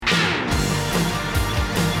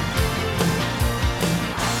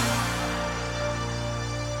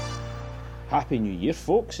Happy New Year,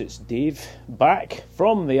 folks. It's Dave back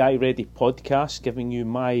from the iReady podcast, giving you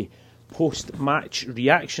my post-match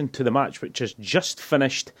reaction to the match which has just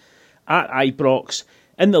finished at Ibrox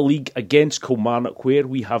in the league against Kilmarnock, where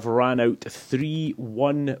we have ran out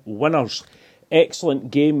 3-1 winners.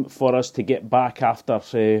 Excellent game for us to get back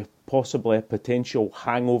after possibly a potential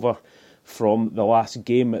hangover from the last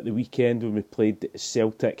game at the weekend when we played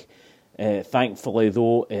Celtic. Thankfully,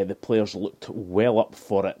 though, the players looked well up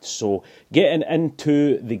for it. So, getting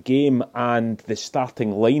into the game and the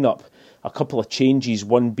starting lineup, a couple of changes,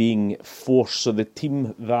 one being forced. So, the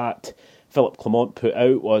team that Philip Clement put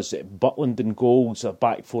out was Butland in goals, a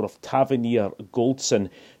back four of Tavernier, Goldson,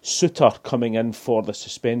 Suter coming in for the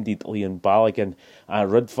suspended Liam Balogun, and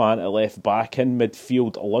Ridvan at left back. In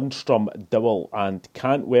midfield, Lundstrom, Dowell and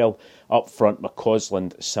Cantwell. Up front,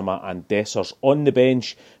 McCausland, Sima and Dessers. On the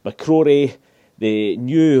bench, McCrory, the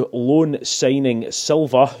new loan signing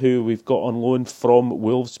Silva, who we've got on loan from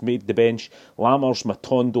Wolves, made the bench. Lammers,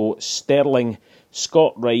 Matondo, Sterling,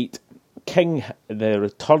 Scott Wright, King, the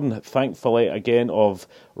return, thankfully, again of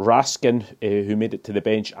Raskin, who made it to the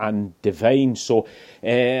bench, and Devine. So,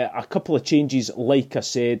 a couple of changes, like I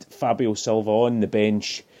said, Fabio Silva on the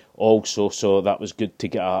bench also, so that was good to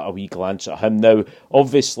get a wee glance at him. Now,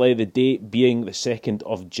 obviously, the date being the 2nd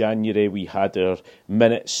of January, we had our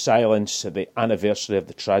minute silence, the anniversary of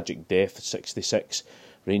the tragic death of 66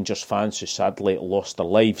 Rangers fans who sadly lost their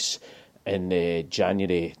lives in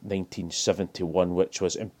January 1971, which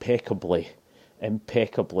was impeccably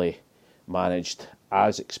managed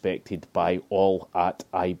as expected by all at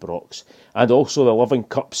Ibrox. And also the Loving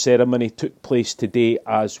Cup ceremony took place today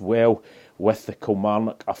as well, with the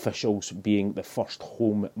Kilmarnock officials being the first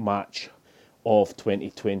home match of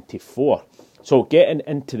 2024. So getting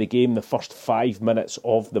into the game, the first 5 minutes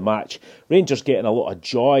of the match, Rangers getting a lot of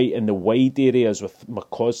joy in the wide areas with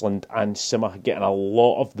McCausland and Sima getting a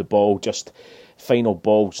lot of the ball, just final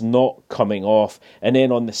balls not coming off. And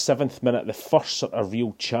then on the 7th minute, the first sort of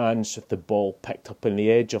real chance with the ball picked up in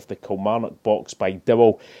the edge of the Kilmarnock box by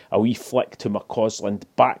Dowell. A wee flick to McCausland,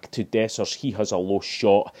 back to Dessers. He has a low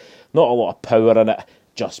shot, not a lot of power in it,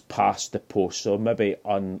 just past the post, so maybe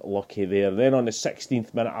unlucky there. Then on the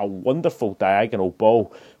 16th minute, a wonderful diagonal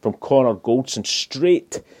ball from Connor Goldson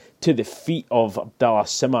straight to the feet of Abdallah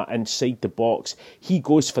Sima inside the box. He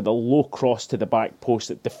goes for the low cross to the back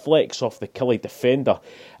post. It deflects off the Killie defender,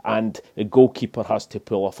 and the goalkeeper has to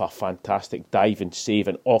pull off a fantastic dive and save,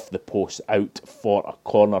 and off the post out for a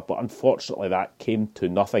corner. But unfortunately, that came to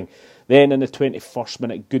nothing. Then in the 21st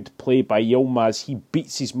minute, good play by Yilmaz. He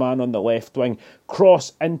beats his man on the left wing.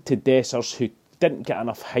 Cross into Dessers, who didn't get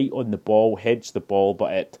enough height on the ball, heads the ball,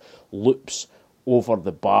 but it loops over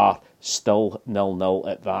the bar. Still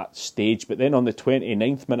 0-0 at that stage. But then on the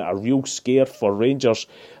 29th minute, a real scare for Rangers.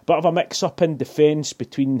 Bit of a mix-up in defence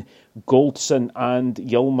between Goldson and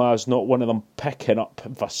Yilmaz, not one of them picking up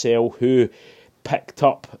Vassell, who picked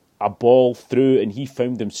up a ball through, and he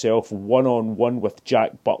found himself one-on-one with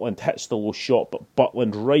Jack Butland. Hits the low shot, but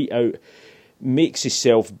Butland right out, makes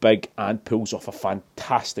himself big and pulls off a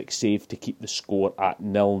fantastic save to keep the score at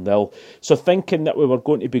 0-0. So thinking that we were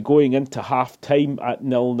going to be going into half-time at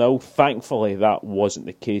 0-0, thankfully that wasn't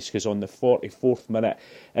the case, because on the 44th minute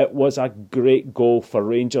it was a great goal for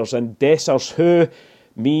Rangers, and Dessers, who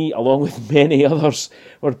me, along with many others,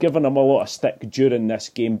 were giving him a lot of stick during this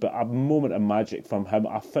game, but a moment of magic from him.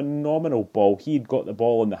 A phenomenal ball. He'd got the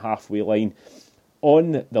ball on the halfway line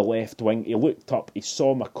on the left wing. He looked up, he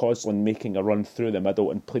saw McCausland making a run through the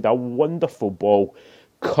middle and played a wonderful ball,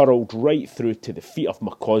 curled right through to the feet of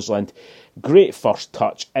McCausland. Great first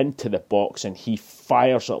touch into the box, and he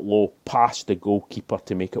fires it low past the goalkeeper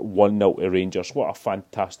to make it 1-0 to Rangers. What a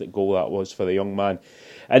fantastic goal that was for the young man.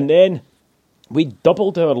 And then we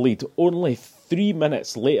doubled our lead only 3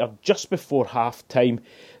 minutes later, just before half-time.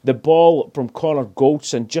 The ball from Connor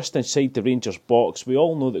Goldson just inside the Rangers box. We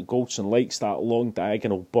all know that Goldson likes that long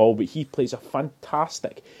diagonal ball, but he plays a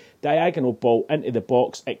fantastic diagonal ball into the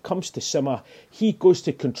box. It comes to Sima. He goes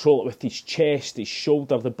to control it with his chest, his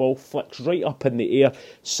shoulder. The ball flicks right up in the air.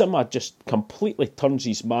 Sima just completely turns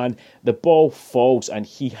his man. The ball falls, and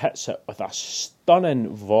he hits it with a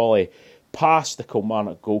stunning volley past the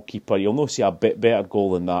Kilmarnock goalkeeper. You'll not see a bit better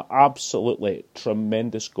goal than that. Absolutely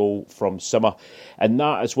tremendous goal from Sima. And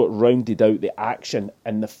that is what rounded out the action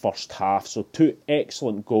in the first half. So 2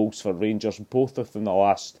 excellent goals for Rangers, both within the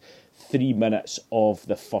last 3 minutes of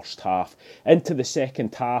the first half. Into the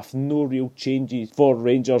second half, no real changes for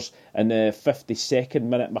Rangers. In the 52nd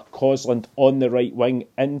minute, McCausland on the right wing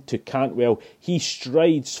into Cantwell. He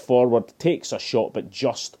strides forward, takes a shot, but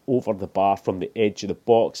just over the bar from the edge of the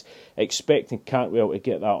box. Expecting Cantwell to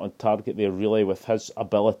get that on target there, really, with his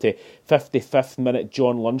ability. 55th minute,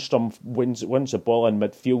 John Lundstrom wins the ball in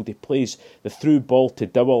midfield. He plays the through ball to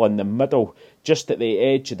Dowell in the middle, just at the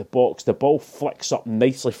edge of the box. The ball flicks up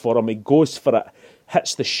nicely for him. He goes for it,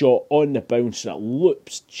 hits the shot on the bounce, and it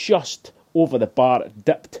loops just over the bar. It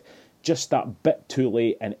dipped just that bit too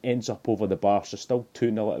late and ends up over the bar, so still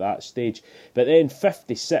 2-0 at that stage. But then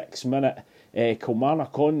 56th minute,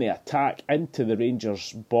 Kilmarnock on the attack into the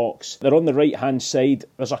Rangers box. They're on the right hand side.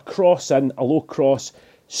 There's a cross in, a low cross.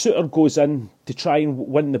 Suter goes in to try and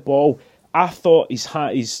win the ball. I thought his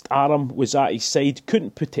arm was at his side,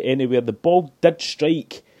 couldn't put it anywhere. The ball did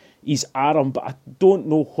strike his arm, but I don't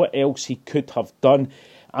know what else he could have done.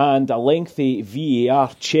 And a lengthy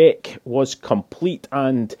VAR check was complete,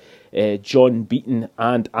 and John Beaton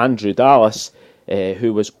and Andrew Dallas,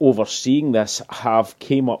 who was overseeing this, have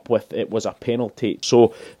came up with it was a penalty.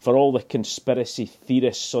 So for all the conspiracy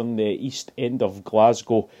theorists on the east end of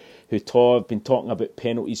Glasgow who have been talking about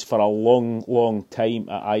penalties for a long time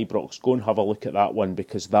at Ibrox, go and have a look at that one,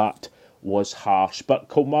 because that was harsh. But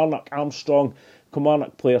Kilmarnock, Armstrong,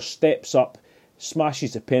 Kilmarnock player, steps up,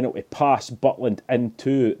 smashes the penalty pass, Butland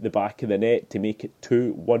into the back of the net to make it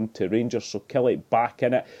 2-1 to Rangers. So Killie back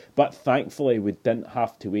in it, but thankfully we didn't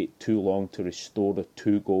have to wait too long to restore the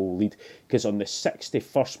 2-goal lead, because on the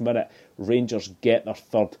 61st minute Rangers get their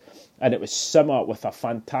third, and it was Sima with a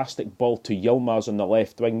fantastic ball to Yilmaz on the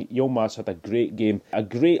left wing. Yilmaz had a great game, a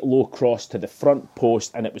great low cross to the front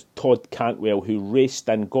post, and it was Todd Cantwell who raced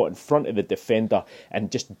in, got in front of the defender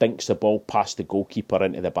and just dinks the ball past the goalkeeper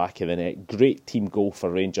into the back of the net. Great team goal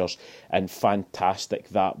for Rangers, and fantastic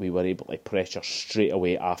that we were able to pressure straight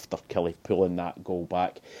away after Killie pulling that goal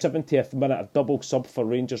back. 70th minute, a double sub for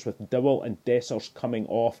Rangers with Dowell and Dessers coming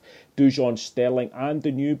off, Dujon Sterling and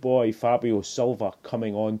the new boy Fabio Silva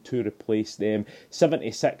coming on to replace them.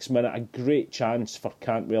 76th minute, a great chance for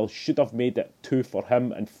Cantwell, should have made it 2 for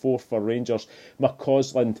him and 4 for Rangers.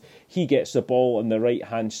 McCausland, he gets the ball on the right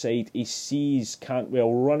hand side, he sees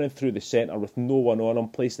Cantwell running through the centre with no one on him,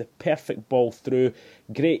 plays the perfect ball through,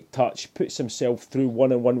 great touch, puts himself through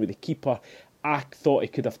 1-on-1 with the keeper. I thought he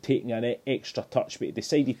could have taken an extra touch, but he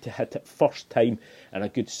decided to hit it first time, and a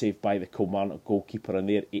good save by the Kilmarnock goalkeeper in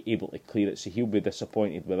there, able to clear it, so he'll be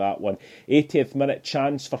disappointed with that one. 80th minute,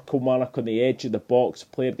 chance for Kilmarnock on the edge of the box.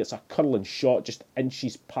 Player gets a curling shot just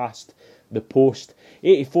inches past the post.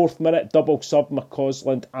 84th minute, double sub,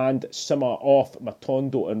 McCausland and Sima off,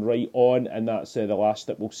 Matondo and Wright on, and that's the last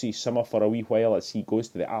that we'll see Sima for a wee while as he goes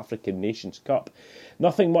to the African Nations Cup.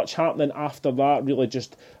 Nothing much happening after that, really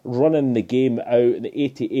just running the game out. In the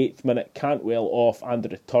 88th minute, Cantwell off, and the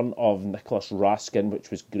return of Nicholas Raskin,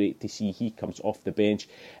 which was great to see. He comes off the bench,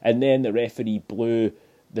 and then the referee blew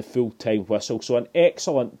the full-time whistle. So an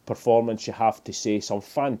excellent performance, you have to say. Some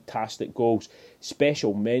fantastic goals.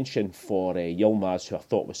 Special mention for Yilmaz, who I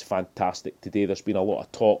thought was fantastic today. There's been a lot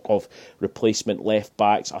of talk of replacement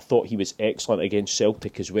left-backs. I thought he was excellent against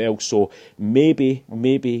Celtic as well. So maybe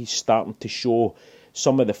starting to show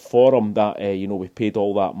some of the form that we paid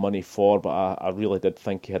all that money for, but I really did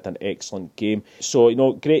think he had an excellent game. So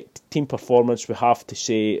great team performance, we have to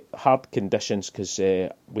say. Hard conditions, because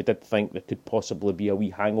we did think there could possibly be a wee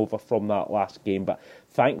hangover from that last game, but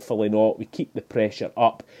thankfully not. We keep the pressure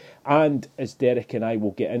up, and as Derek and I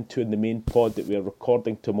will get into in the main pod that we're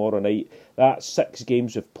recording tomorrow night, that's 6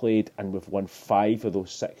 games we've played, and we've won 5 of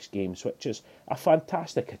those 6 games, which is a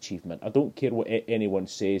fantastic achievement. I don't care what anyone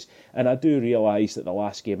says, and I do realise that the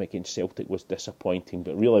last game against Celtic was disappointing,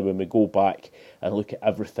 but really when we go back and look at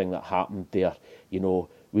everything that happened there,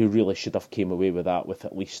 we really should have came away with that with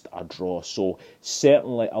at least a draw. So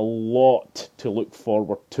certainly a lot to look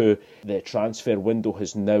forward to. The transfer window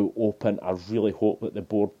has now opened. I really hope that the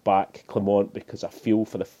board back Clement, because I feel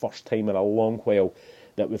for the first time in a long while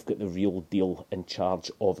that we've got the real deal in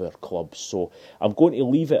charge of our club. So I'm going to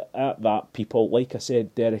leave it at that, people. Like I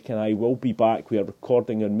said, Derek and I will be back. We are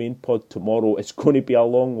recording our main pod tomorrow. It's going to be a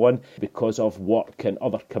long one because of work and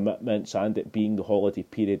other commitments, and it being the holiday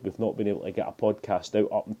period. We've not been able to get a podcast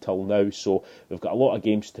out up until now, so we've got a lot of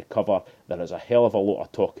games to cover. There is a hell of a lot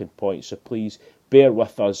of talking points, so please bear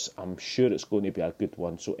with us. I'm sure it's going to be a good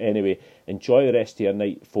one. So anyway, enjoy the rest of your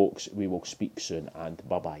night, folks. We will speak soon, and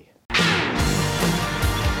bye-bye.